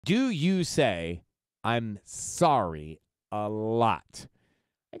Do you say, I'm sorry a lot?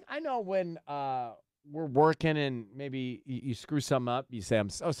 Like, I know when we're working and maybe you screw something up, you say,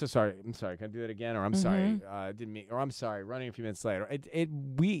 so sorry. I'm sorry. Can I do that again? Or I'm sorry. Didn't mean, or I'm sorry. Running a few minutes later.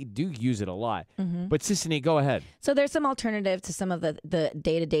 We do use it a lot. But Sissany, go ahead. So there's some alternative to some of the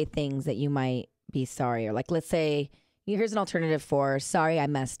day-to-day things that you might be sorry. Or like, let's say, here's an alternative for sorry I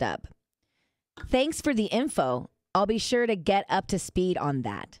messed up. Thanks for the info. I'll be sure to get up to speed on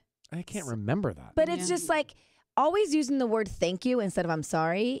that. I can't remember that. But it's just like always using the word thank you instead of I'm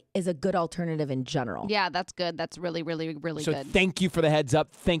sorry is a good alternative in general. Yeah, that's good. That's really, really, really good. So thank you for the heads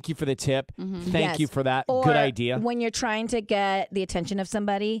up. Thank you for the tip. Thank you for that. Or good idea. When you're trying to get the attention of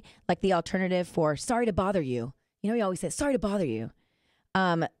somebody, like the alternative for sorry to bother you. You know, you always say sorry to bother you.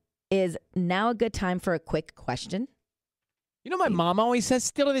 Is now a good time for a quick question? You know, my mom always says,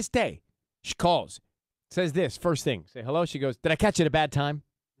 still to this day, she calls, says this first thing, say hello. She goes, did I catch you at a bad time?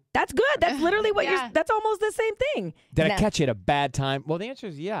 That's good. That's literally what that's almost the same thing. Did I catch you at a bad time? Well, the answer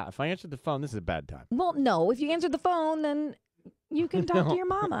is yeah. If I answered the phone, this is a bad time. Well, no. If you answered the phone, then you can talk to your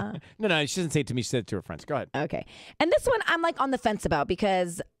mama. No, she doesn't say it to me. She said it to her friends. Go ahead. Okay. And this one I'm like on the fence about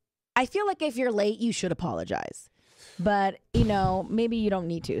because I feel like if you're late, you should apologize. But, you know, maybe you don't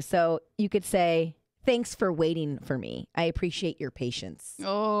need to. So you could say, thanks for waiting for me. I appreciate your patience.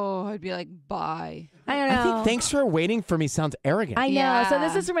 Oh, I'd be like, bye. I don't know. I think thanks for waiting for me sounds arrogant. I know. Yeah. So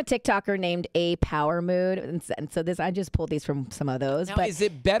this is from a TikToker named A Power Mood. And so I just pulled these from some of those. Now, but is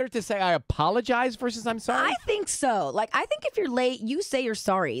it better to say I apologize versus I'm sorry? I think so. Like, I think if you're late, you say you're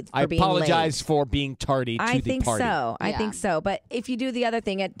sorry for being late. I apologize for being tardy to the party. I think so. But if you do the other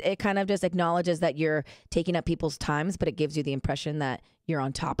thing, it kind of just acknowledges that you're taking up people's times, but it gives you the impression that you're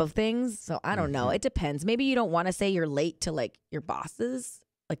on top of things. So I don't know. It depends. Maybe you don't want to say you're late to like your bosses,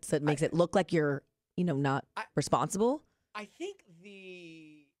 like so it makes it look like you're, you know, not responsible. I think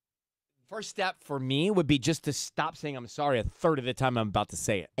the first step for me would be just to stop saying I'm sorry a third of the time I'm about to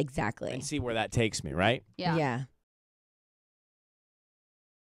say it. Exactly. And see where that takes me, right? Yeah. Yeah.